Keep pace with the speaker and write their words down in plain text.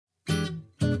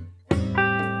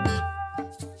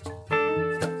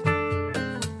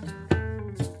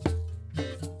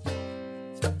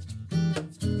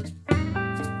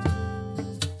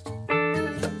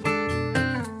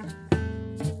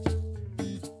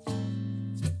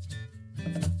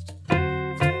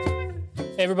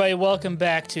Hey everybody, welcome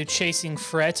back to Chasing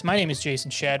Frets. My name is Jason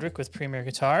Shadrick with Premier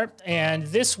Guitar, and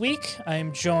this week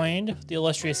I'm joined with the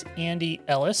illustrious Andy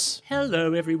Ellis.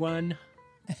 Hello, everyone.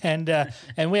 And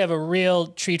we have a real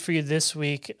treat for you this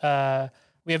week. We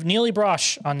have Nili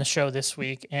Brosh on the show this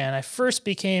week, and I first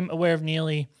became aware of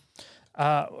Nili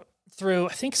through,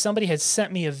 I think somebody had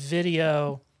sent me a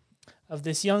video of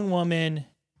this young woman,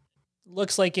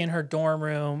 looks like in her dorm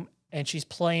room, and she's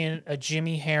playing a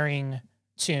Jimmy Herring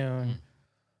tune.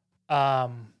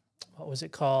 What was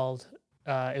it called?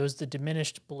 It was the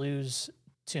Diminished Blues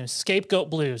tune. Scapegoat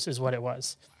Blues is what it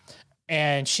was.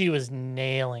 And she was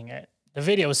nailing it. The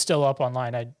video is still up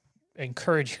online. I'd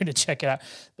encourage you to check it out.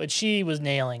 But she was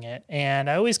nailing it. And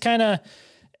I always kind of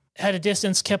had a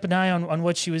distance, kept an eye on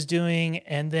what she was doing.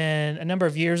 And then a number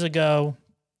of years ago,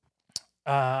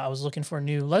 I was looking for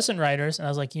new lesson writers. And I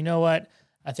was like, you know what?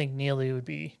 I think Nili would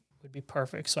be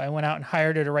perfect. So I went out and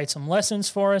hired her to write some lessons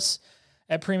for us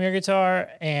at Premier Guitar,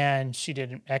 and she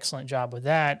did an excellent job with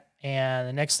that. And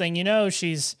the next thing you know,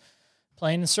 she's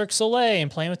playing in Cirque Soleil and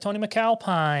playing with Tony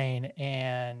McAlpine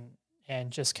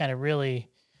and just kind of really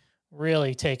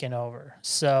taking over.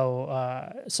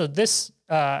 So this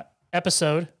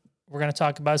episode we're going to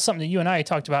talk about is something that you and I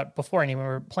talked about before, and when we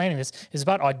were planning this, is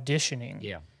about auditioning.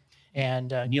 Yeah.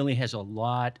 And Nili has a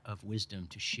lot of wisdom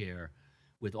to share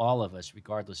with all of us,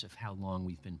 regardless of how long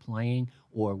we've been playing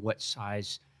or what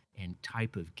size and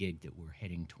type of gig that we're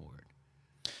heading toward.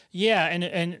 Yeah,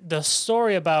 and the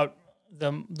story about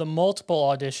the multiple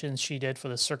auditions she did for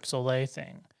the Cirque Soleil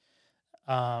thing,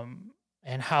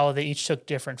 and how they each took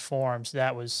different forms,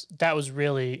 that was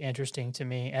really interesting to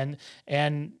me. And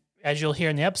as you'll hear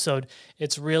in the episode,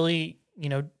 it's really,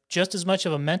 just as much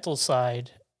of a mental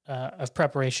side of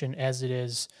preparation as it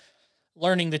is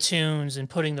learning the tunes and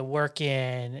putting the work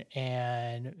in,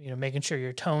 and making sure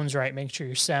your tone's right, making sure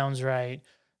your sound's right,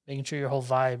 making sure your whole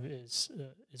vibe is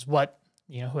what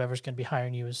whoever's going to be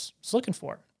hiring you is looking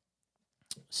for.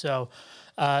 So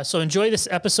enjoy this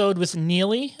episode with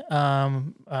Nili.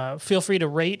 Feel free to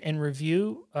rate and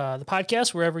review the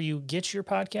podcast wherever you get your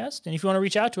podcast. And if you want to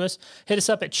reach out to us, hit us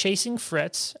up at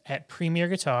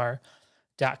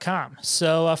chasingfrets@premierguitar.com.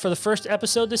 So for the first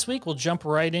episode this week, we'll jump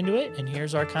right into it. And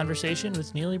here's our conversation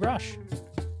with Nili Brosh.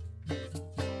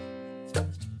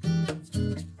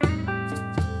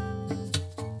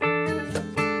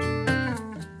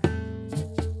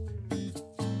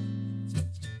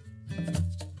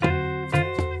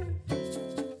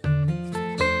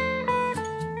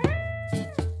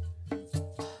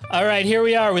 All right, here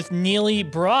we are with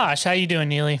Nili Brosh. How you doing,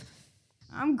 Nili?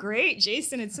 I'm great,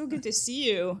 Jason. It's so good to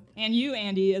see you. And you,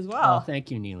 Andy, as well. Oh,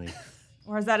 thank you, Nili.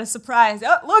 Or is that a surprise?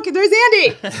 Oh, look, there's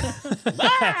Andy!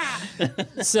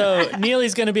 So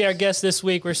Nili's going to be our guest this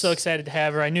week. We're so excited to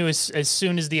have her. I knew as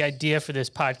soon as the idea for this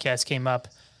podcast came up,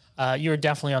 you were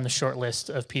definitely on the short list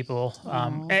of people.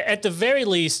 At the very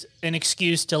least, an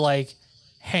excuse to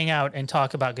hang out and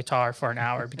talk about guitar for an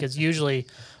hour, because usually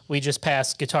we just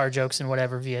pass guitar jokes and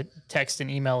whatever via text and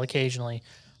email occasionally.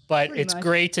 But Pretty it's much.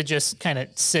 great to just kind of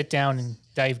sit down and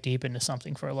dive deep into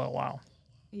something for a little while.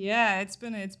 Yeah, it's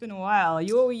been a while.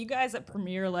 You guys at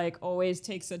Premiere always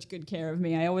take such good care of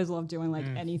me. I always love doing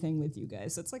anything with you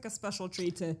guys. So it's a special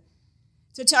treat to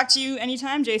talk to you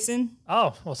anytime, Jason.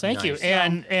 Oh, well, thank you.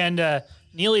 And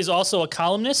Nili is also a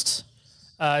columnist.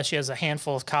 She has a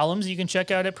handful of columns you can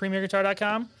check out at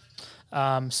premierguitar.com.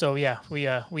 So yeah,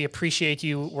 we appreciate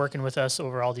you working with us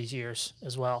over all these years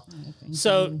as well. Thank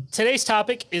So you. today's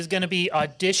topic is going to be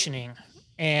auditioning,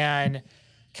 and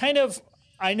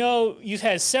I know you've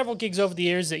had several gigs over the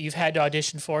years that you've had to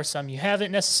audition for. Some you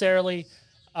haven't necessarily,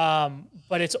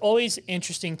 but it's always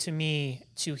interesting to me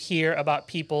to hear about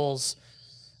people's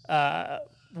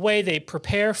way they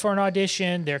prepare for an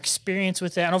audition, their experience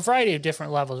with that on a variety of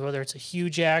different levels, whether it's a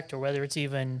huge act or whether it's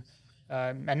even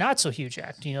a not so huge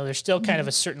act. There's still kind of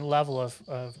a certain level of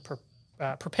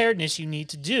preparedness you need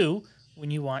to do when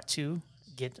you want to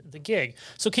get the gig.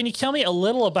 So can you tell me a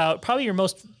little about probably your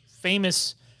most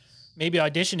famous maybe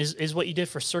audition is what you did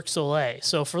for Cirque Soleil.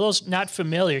 So for those not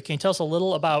familiar, can you tell us a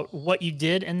little about what you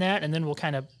did in that, and then we'll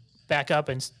kind of back up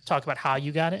and talk about how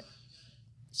you got it?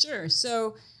 Sure.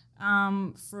 So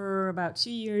for about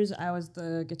 2 years, I was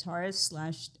the guitarist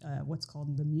 / what's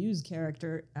called the Muse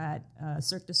character at a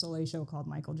Cirque du Soleil show called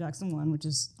Michael Jackson 1, which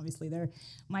is obviously their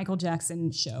Michael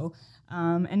Jackson show.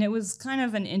 And it was kind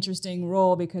of an interesting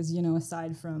role because,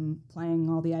 aside from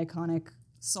playing all the iconic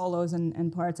solos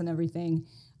and parts and everything,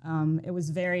 it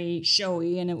was very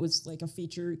showy, and it was like a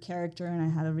featured character, and I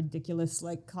had a ridiculous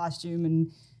costume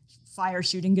and fire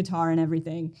shooting guitar and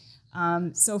everything.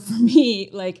 So for me,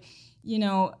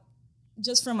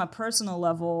 just from a personal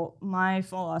level, my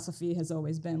philosophy has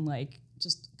always been like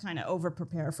just kind of over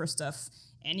prepare for stuff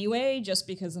anyway, just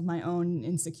because of my own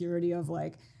insecurity of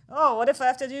like, oh, what if I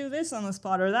have to do this on the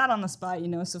spot or that on the spot, you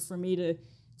know? So for me to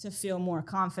feel more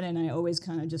confident, I always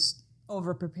kind of just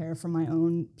over prepare for my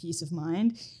own peace of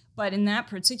mind. But in that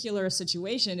particular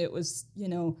situation, it was, you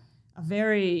know, a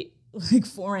very like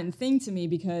foreign thing to me,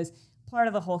 because part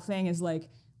of the whole thing is like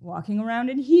walking around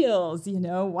in heels, you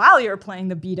know, while you're playing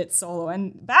the Beat It solo,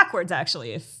 and backwards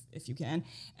actually, if you can.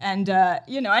 And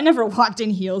you know, I never walked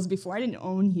in heels before. I didn't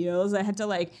own heels. I had to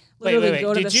like literally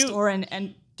go to the store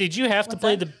and did you have to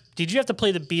play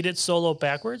the Beat It solo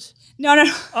backwards? No.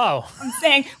 Oh. I'm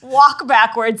saying walk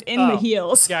backwards in the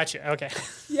heels. Gotcha. Okay.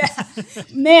 Yeah.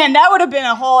 Man, that would have been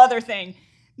a whole other thing.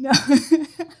 No.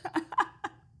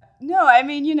 No, I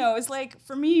mean, you know, it's like,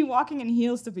 for me, walking in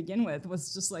heels to begin with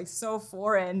was just like so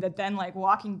foreign that then like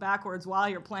walking backwards while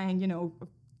you're playing, you know,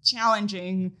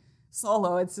 challenging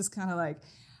solo, it's just kind of like,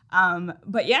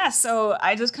 but yeah, so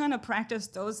I just kind of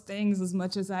practiced those things as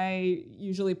much as I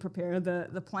usually prepare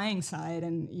the playing side.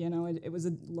 And, you know, it was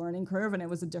a learning curve and it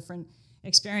was a different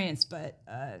experience, but,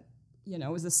 you know,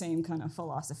 it was the same kind of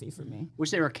philosophy for me. Was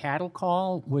there a cattle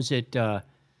call? Was it,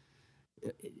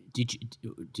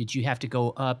 did you have to go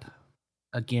up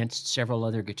against several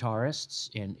other guitarists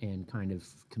and kind of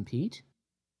compete?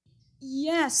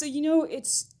 Yeah, so you know,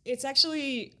 it's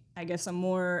actually, I guess, a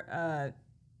more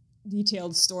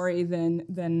detailed story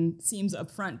than seems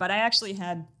up front. But I actually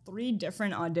had 3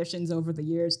 different auditions over the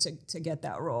years to get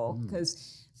that role,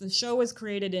 because the show was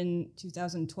created in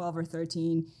 2012 or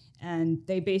 13. And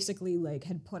they basically like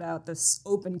had put out this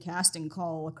open casting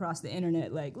call across the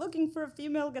internet, like looking for a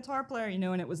female guitar player, you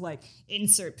know, and it was like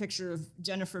insert picture of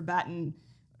Jennifer Batten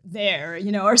there,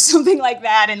 you know, or something like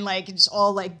that, and like it's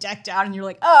all like decked out, and you're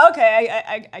like, oh,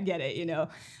 okay, I get it, you know.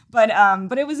 But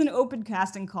it was an open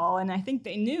casting call, and I think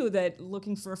they knew that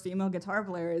looking for a female guitar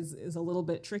player is a little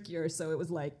bit trickier, so it was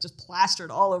like just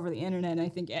plastered all over the internet. And I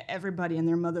think everybody and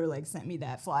their mother like sent me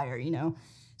that flyer, you know.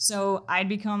 So I'd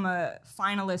become a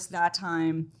finalist that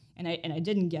time, and I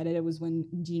didn't get it. It was when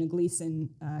Gina Gleason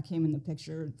came in the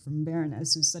picture from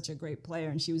Baroness, who's such a great player,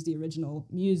 and she was the original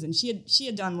muse, and she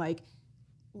had done like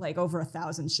over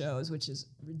 1,000 shows, which is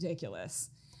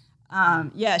ridiculous.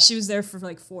 Yeah, she was there for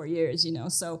like 4 years, you know.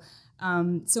 So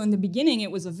in the beginning, it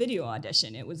was a video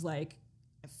audition. It was like,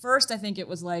 at first, I think it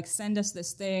was like, send us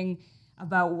this thing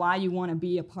about why you want to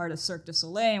be a part of Cirque du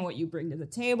Soleil and what you bring to the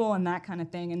table and that kind of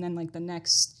thing. And then like the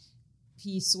next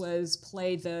piece was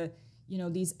play the, you know,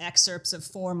 these excerpts of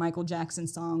 4 Michael Jackson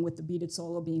songs, with the Beat It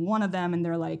solo being one of them. And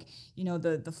they're like, you know,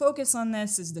 the focus on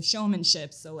this is the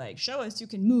showmanship. So like, show us you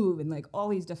can move, and like all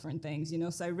these different things, you know.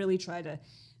 So I really try to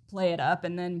play it up.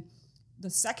 And then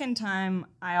the second time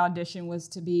I auditioned was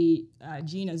to be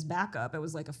Gina's backup. It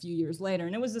was like a few years later,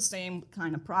 and it was the same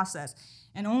kind of process.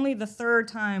 And only the third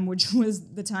time, which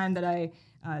was the time that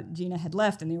Gina had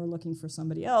left and they were looking for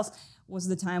somebody else, was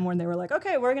the time when they were like,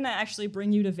 okay, we're going to actually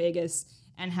bring you to Vegas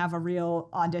and have a real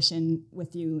audition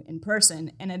with you in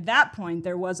person. And at that point,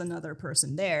 there was another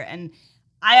person there. And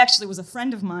I actually was a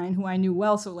friend of mine who I knew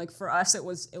well, so like for us, it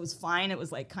was fine. It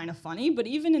was like kind of funny. But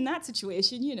even in that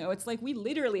situation, you know, it's like we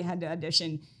literally had to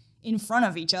audition in front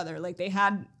of each other. Like they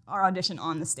had our audition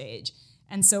on the stage.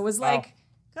 And so it was like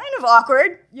kind of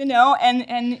awkward, you know,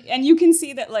 and you can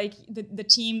see that like the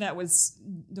team that was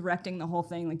directing the whole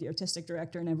thing, like the artistic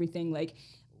director and everything, like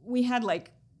we had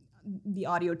like the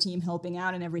audio team helping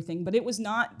out and everything, but it was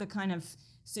not the kind of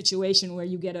situation where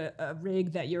you get a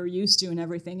rig that you're used to and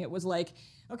everything. It was like,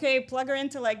 okay, plug her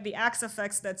into like the Axe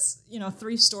effects that's, you know,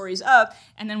 3 stories up,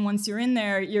 and then once you're in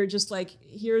there, you're just like,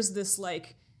 here's this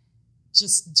like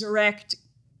just direct,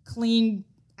 clean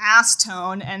ass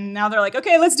tone, and now they're like,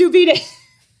 okay, let's do Beat It.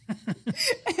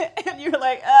 And you're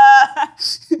like,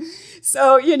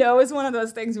 So, you know, it was one of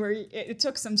those things where it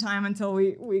took some time until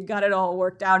we got it all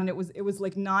worked out, and it was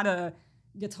like not a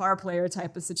guitar player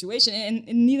type of situation,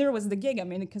 and neither was the gig. I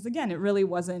mean, because again, it really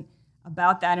wasn't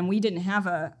about that, and we didn't have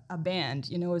a band,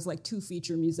 you know. It was like 2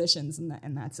 feature musicians,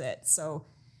 and that's it. So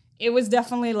it was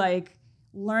definitely like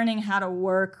learning how to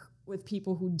work with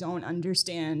people who don't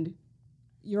understand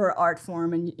your art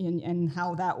form and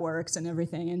how that works and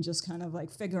everything, and just kind of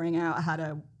like figuring out how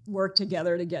to work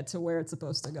together to get to where it's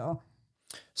supposed to go.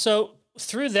 So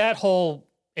through that whole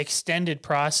extended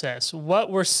process,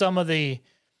 what were some of the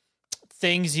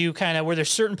things you were there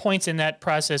certain points in that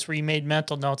process where you made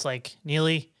mental notes like,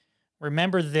 Nili,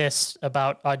 remember this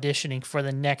about auditioning for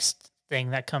the next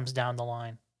thing that comes down the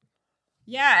line?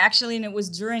 Yeah, actually, and it was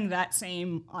during that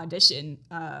same audition.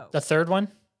 The third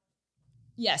one?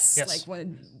 Yes. Like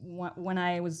when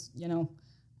I was, you know,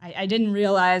 I didn't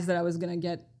realize that I was going to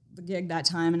get the gig that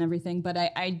time and everything, but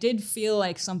I did feel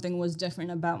like something was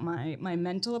different about my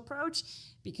mental approach,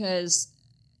 because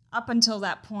up until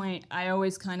that point, I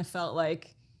always kind of felt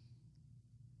like,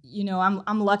 you know,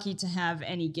 I'm lucky to have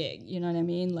any gig, you know what I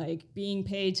mean? Like being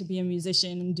paid to be a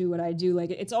musician and do what I do, like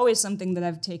it's always something that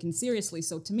I've taken seriously.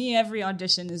 So to me, every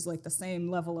audition is like the same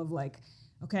level of like,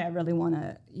 okay, I really want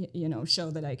to, you know,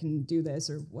 show that I can do this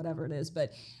or whatever it is.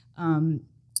 But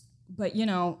you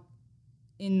know,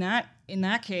 in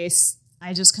that case,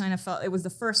 I just kind of felt, it was the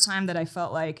first time that I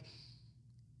felt like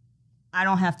I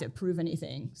don't have to prove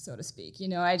anything, so to speak. You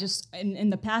know, I just, in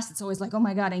the past, it's always like, oh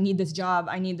my God, I need this job.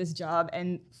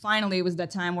 And finally it was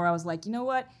that time where I was like, you know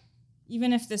what,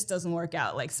 even if this doesn't work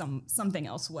out, like something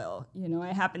else will. You know,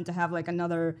 I happened to have like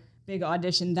another big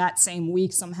audition that same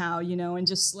week somehow, you know, and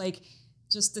just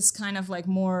this kind of like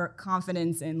more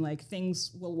confidence in like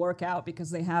things will work out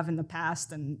because they have in the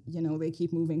past, and, you know, they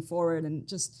keep moving forward, and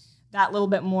just that little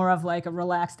bit more of like a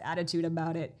relaxed attitude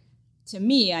about it, to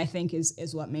me, I think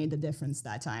is what made the difference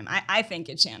that time. I think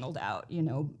it channeled out, you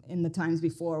know, in the times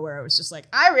before where it was just like,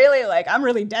 I'm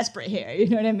really desperate here. You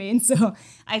know what I mean? So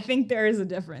I think there is a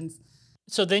difference.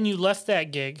 So then you left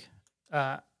that gig,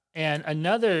 and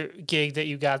another gig that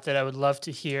you got that I would love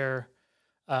to hear,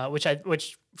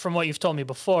 which from what you've told me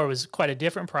before was quite a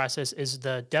different process, is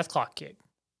the Death Clock gig.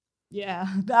 Yeah,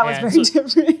 that was very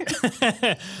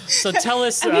different. So tell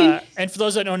us, and for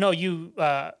those that don't know, you,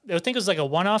 I think it was like a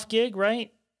one-off gig,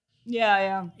 right?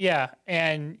 Yeah. Yeah,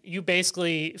 and you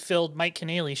basically filled Mike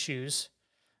Keneally's shoes,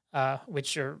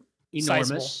 which are enormous,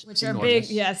 sizable. Which are big.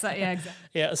 Yes, yeah, exactly.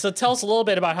 Yeah, so tell us a little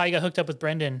bit about how you got hooked up with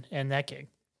Brendan and that gig.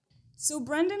 So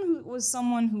Brendan was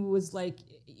someone who was like,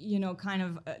 you know, kind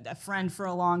of a friend for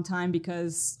a long time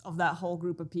because of that whole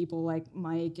group of people like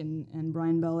Mike and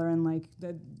Brian Beller, and like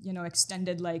the, you know,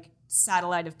 extended like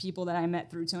satellite of people that I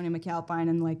met through Tony McAlpine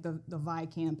and like the Vi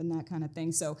camp and that kind of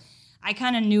thing. So I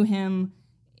kind of knew him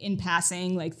in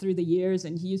passing, like through the years,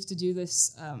 and he used to do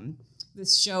this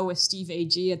this show with Steve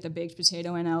Agee at the Baked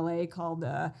Potato in LA called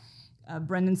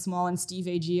Brendan Small and Steve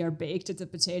Agee Are Baked at the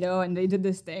Potato, and they did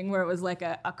this thing where it was like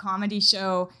a comedy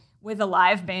show with a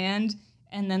live band,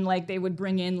 and then like they would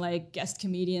bring in like guest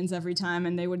comedians every time,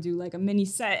 and they would do like a mini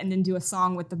set and then do a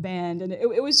song with the band, and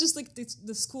it was just like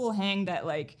this cool hang that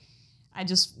like I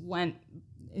just went,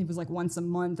 it was like once a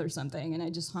month or something, and I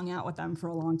just hung out with them for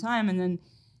a long time. And then,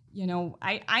 you know,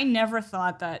 I never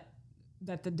thought that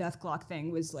the Death Clock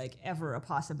thing was like ever a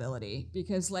possibility,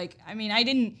 because like, I mean, I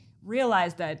didn't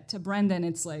realize that to Brendan,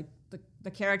 it's like the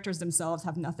characters themselves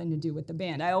have nothing to do with the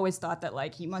band. I always thought that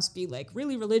like he must be like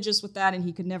really religious with that, and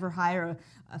he could never hire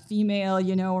a female,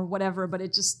 you know, or whatever, but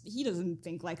it just, he doesn't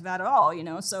think like that at all, you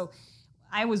know? So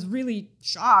I was really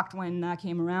shocked when that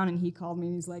came around, and he called me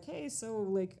and he's like, hey, so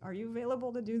like, are you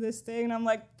available to do this thing? And I'm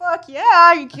like, fuck yeah,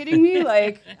 are you kidding me?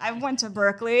 Like, I went to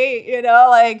Berkeley, you know,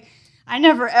 like, I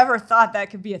never ever thought that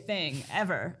could be a thing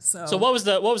ever. So what was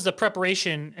the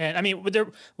preparation? And I mean,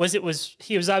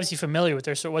 he was obviously familiar with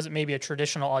her, so it wasn't maybe a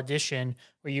traditional audition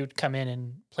where you'd come in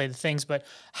and play the things. But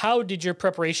how did your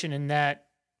preparation in that?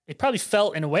 It probably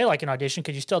felt in a way like an audition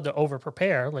because you still had to over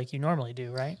prepare like you normally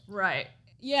do, right? Right.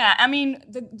 Yeah. I mean,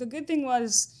 the good thing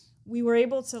was we were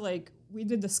able to like, we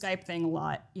did the Skype thing a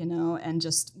lot, you know, and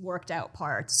just worked out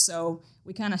parts. So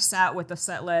we kind of sat with the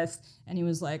set list, and he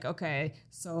was like, okay,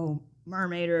 so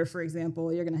Mermaider, for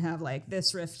example, you're going to have like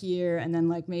this riff here, and then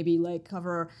like maybe like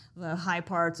cover the high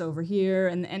parts over here.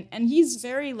 And he's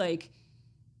very like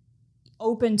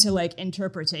open to like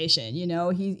interpretation, you know,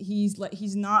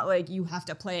 he's not like, you have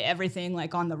to play everything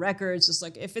like on the record. It's just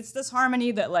like, if it's this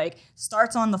harmony that like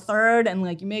starts on the third and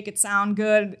like you make it sound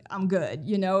good, I'm good.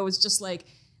 You know, it was just like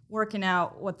working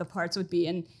out what the parts would be.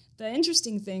 And the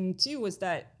interesting thing too was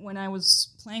that when I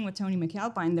was playing with Tony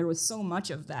McAlpine, there was so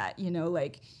much of that, you know,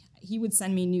 like he would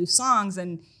send me new songs,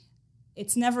 and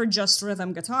it's never just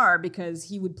rhythm guitar because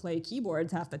he would play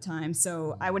keyboards half the time.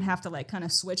 So I would have to like kind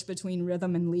of switch between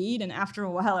rhythm and lead. And after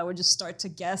a while, I would just start to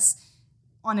guess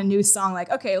on a new song, like,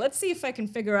 okay, let's see if I can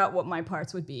figure out what my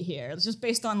parts would be here. It's just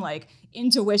based on like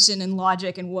intuition and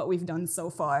logic and what we've done so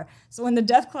far. So when the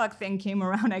Death Clock thing came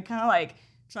around, I kind of like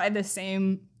tried the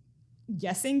same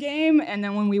guessing game. And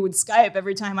then when we would Skype,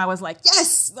 every time I was like,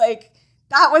 yes, like,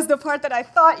 that was the part that I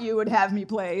thought you would have me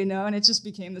play, you know? And it just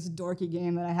became this dorky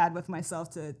game that I had with myself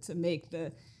to make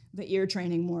the ear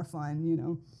training more fun, you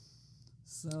know?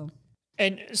 So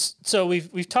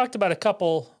we've talked about a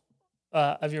couple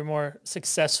of your more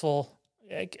successful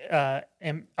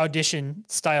audition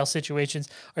style situations.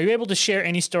 Are you able to share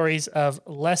any stories of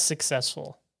less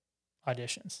successful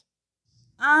auditions?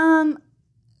 Let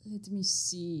me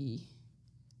see.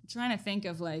 I'm trying to think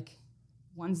of like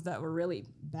ones that were really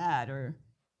bad or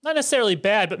not necessarily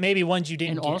bad, but maybe ones you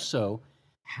didn't And get. also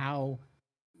how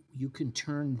you can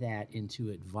turn that into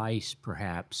advice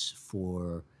perhaps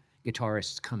for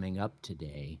guitarists coming up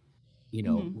today. You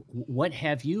know, what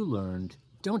have you learned?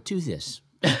 Don't do this.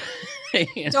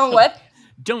 Don't what?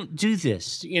 Don't do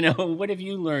this. You know, what have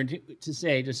you learned to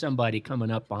say to somebody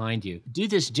coming up behind you? Do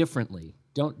this differently.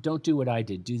 Don't do what I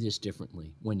did. Do this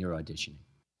differently when you're auditioning.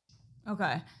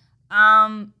 Okay.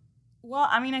 Well,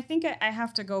 I mean, I think I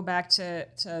have to go back to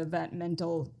that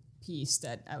mental piece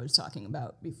that I was talking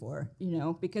about before, you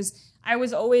know, because I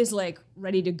was always like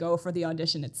ready to go for the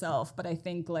audition itself. But I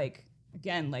think like,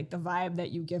 again, like the vibe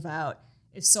that you give out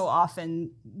is so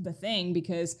often the thing,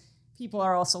 because people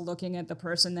are also looking at the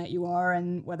person that you are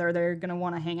and whether they're going to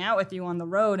want to hang out with you on the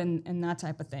road and that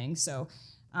type of thing. So,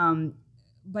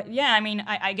 but yeah, I mean,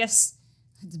 I guess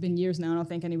it's been years now. I don't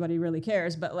think anybody really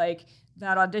cares, but like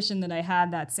that audition that I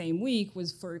had that same week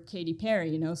was for Katy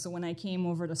Perry, you know? So when I came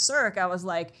over to Cirque, I was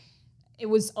like, it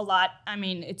was a lot, I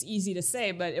mean, it's easy to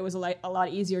say, but it was a lot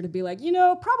easier to be like, you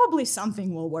know, probably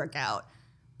something will work out.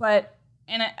 But,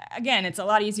 and again, it's a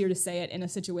lot easier to say it in a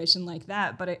situation like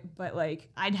that, but like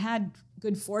I'd had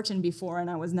good fortune before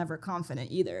and I was never confident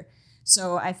either.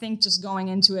 So I think just going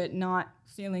into it, not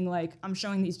feeling like I'm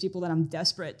showing these people that I'm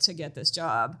desperate to get this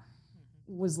job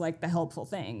was like the helpful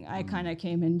thing. I kind of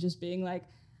came in just being like,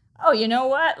 oh, you know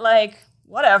what? Like,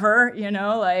 whatever, you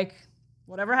know, like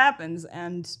whatever happens.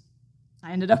 And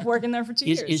I ended up working there for 2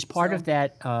 years. Is part of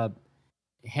that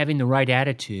having the right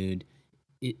attitude?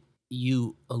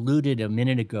 You alluded a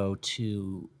minute ago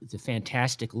to the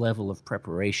fantastic level of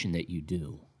preparation that you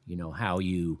do, you know, how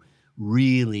you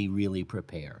really, really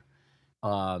prepare.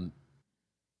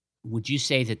 Would you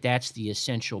say that that's the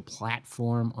essential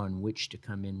platform on which to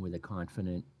come in with a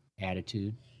confident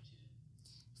attitude?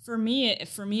 For me,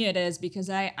 it is, because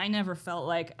I never felt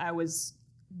like I was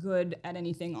good at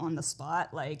anything on the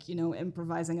spot. Like, you know,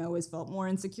 improvising I always felt more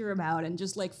insecure about. And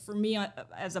just like for me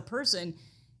as a person,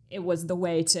 it was the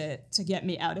way to get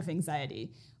me out of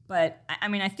anxiety. But I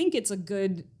mean, I think it's a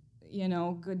good, you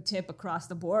know, good tip across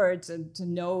the board to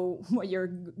know what you're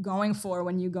going for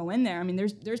when you go in there. I mean,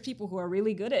 there's people who are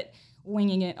really good at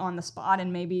winging it on the spot,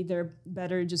 and maybe they're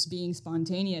better just being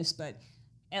spontaneous, but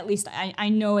at least I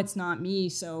know it's not me.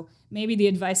 So maybe the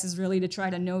advice is really to try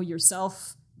to know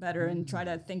yourself better and try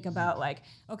to think about like,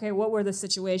 okay, what were the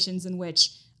situations in which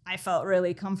I felt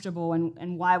really comfortable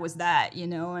and why was that, you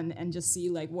know, and just see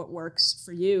like what works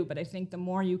for you. But I think the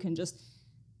more you can just,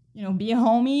 you know, be a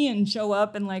homie and show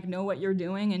up and like know what you're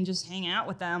doing and just hang out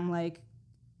with them, like,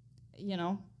 you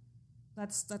know,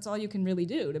 that's all you can really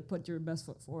do to put your best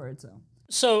foot forward.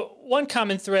 So one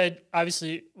common thread,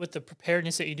 obviously, with the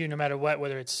preparedness that you do, no matter what,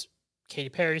 whether it's Katy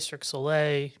Perry, Cirque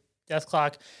Soleil, Death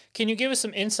Clock, can you give us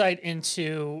some insight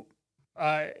into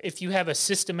if you have a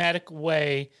systematic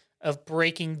way of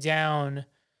breaking down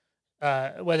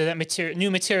whether that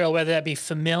new material, whether that be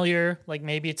familiar, like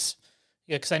maybe it's,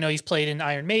 because I know you've played in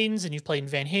Iron Maidens and you've played in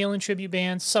Van Halen tribute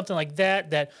bands, something like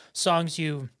that songs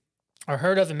you are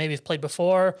heard of and maybe have played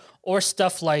before, or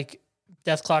stuff like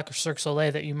Death Clock or Cirque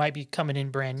Soleil that you might be coming in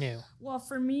brand new? Well,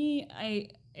 for me,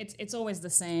 it's always the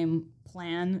same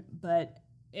plan, but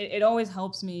it always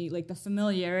helps me. Like the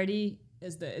familiarity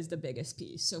is the biggest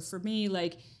piece. So for me,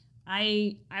 like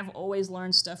I've always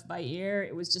learned stuff by ear.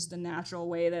 It was just the natural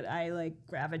way that I like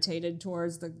gravitated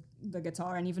towards the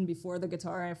guitar. And even before the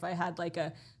guitar, if I had like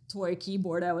a toy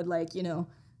keyboard, I would like, you know,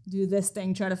 do this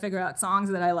thing, try to figure out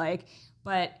songs that I like.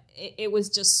 But it was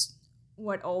just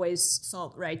what always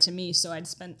felt right to me. So I'd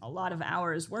spent a lot of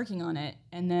hours working on it.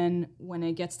 And then when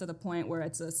it gets to the point where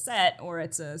it's a set or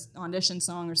it's an audition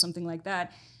song or something like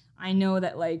that, I know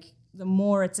that like the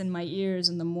more it's in my ears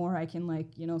and the more I can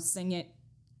like, you know, sing it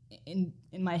in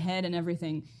my head and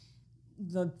everything,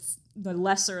 the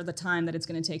lesser the time that it's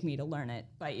going to take me to learn it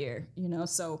by ear, you know?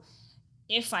 So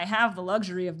if I have the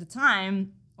luxury of the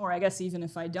time, or I guess even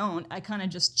if I don't, I kind of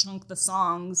just chunk the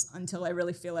songs until I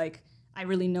really feel like I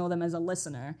really know them as a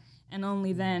listener. And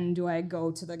only then do I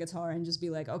go to the guitar and just be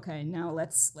like, okay, now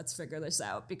let's figure this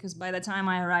out. Because by the time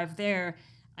I arrive there,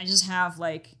 I just have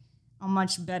like a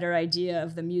much better idea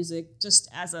of the music just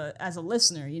as a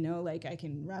listener, you know, like I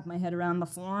can wrap my head around the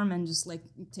form and just like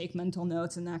take mental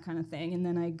notes and that kind of thing. And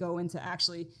then I go into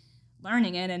actually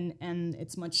learning it and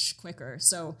it's much quicker.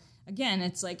 So again,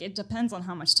 it's like, it depends on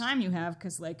how much time you have.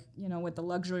 Cause like, you know, with the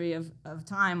luxury of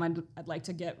time, I'd like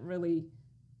to get really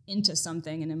into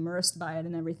something and immersed by it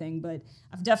and everything. But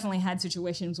I've definitely had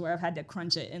situations where I've had to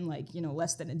crunch it in like, you know,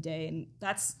 less than a day. And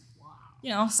that's, you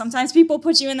know, sometimes people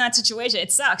put you in that situation.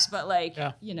 It sucks, but like,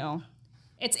 you know,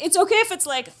 it's okay if it's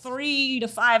like 3 to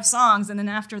 5 songs, and then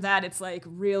after that, it's like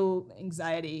real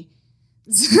anxiety.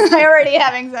 I already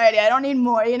have anxiety. I don't need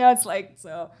more. You know, it's like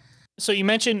so. So you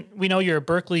mentioned we know you're a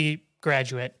Berklee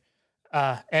graduate,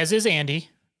 as is Andy.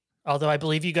 Although I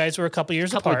believe you guys were a couple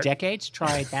years apart. A couple of decades?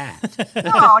 Try that.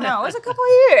 No, it was a couple of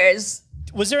years.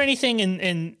 Was there anything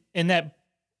in that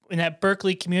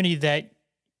Berklee community that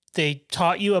they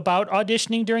taught you about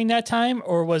auditioning during that time,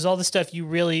 or was all the stuff you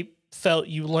really felt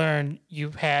you learned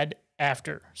you had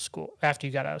after school, after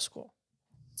you got out of school?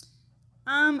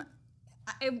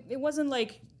 It wasn't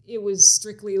like it was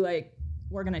strictly like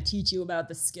we're gonna teach you about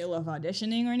the skill of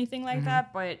auditioning or anything like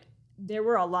that, but there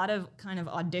were a lot of kind of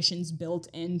auditions built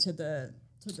into the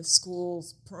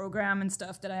school's program and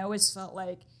stuff that I always felt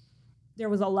like there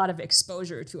was a lot of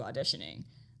exposure to auditioning.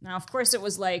 Now, of course, it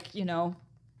was like, you know,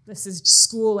 this is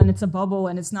school and it's a bubble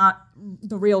and it's not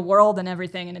the real world and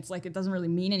everything, and it's like it doesn't really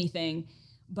mean anything.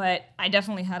 But I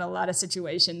definitely had a lot of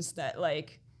situations that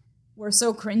like were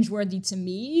so cringeworthy to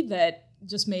me that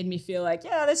just made me feel like,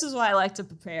 yeah, this is why I like to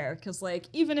prepare. Because like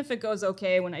even if it goes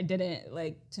okay when I didn't,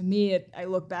 like to me, I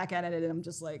look back at it and I'm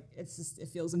just like, it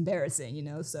feels embarrassing, you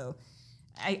know. So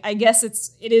I guess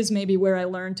it is maybe where I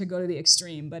learned to go to the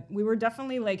extreme, but we were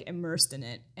definitely like immersed in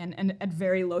it and at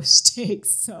very low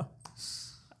stakes. So.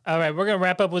 All right, we're going to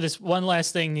wrap up with this one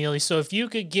last thing, Nili. So if you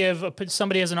could give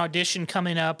somebody has an audition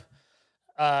coming up,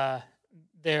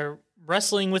 they're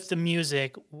wrestling with the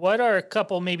music, what are a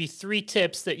couple, maybe 3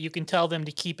 tips that you can tell them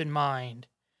to keep in mind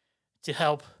to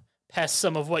help pass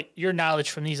some of what your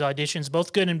knowledge from these auditions,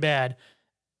 both good and bad,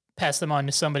 pass them on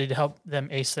to somebody to help them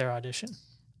ace their audition?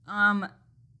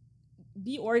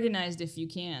 Be organized if you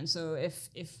can. So if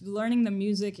learning the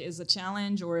music is a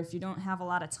challenge, or if you don't have a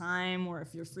lot of time, or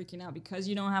if you're freaking out because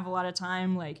you don't have a lot of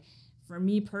time, like for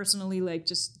me personally, like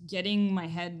just getting my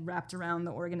head wrapped around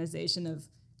the organization of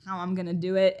how I'm going to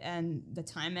do it and the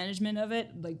time management of it,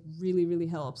 like really, really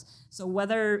helps. So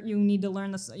whether you need to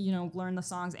learn the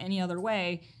songs any other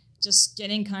way, just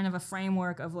getting kind of a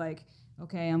framework of like,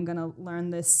 okay, I'm going to learn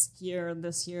this here,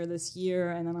 this here, this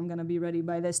here, and then I'm going to be ready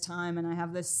by this time, and I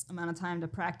have this amount of time to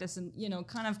practice, and, you know,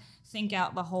 kind of think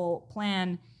out the whole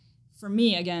plan. For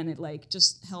me, again, it like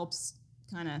just helps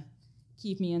kind of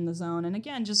keep me in the zone. And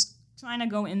again, just trying to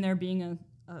go in there being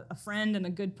a friend and a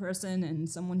good person and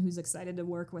someone who's excited to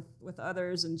work with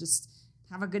others and just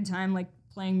have a good time, like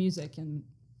playing music. And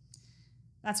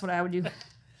that's what I would do.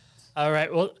 All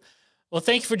right. Well,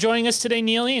 thank you for joining us today,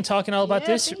 Nili, and talking all about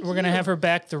this. We're going to have her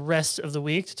back the rest of the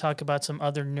week to talk about some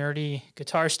other nerdy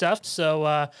guitar stuff.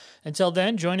 So until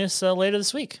then, join us later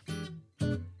this week.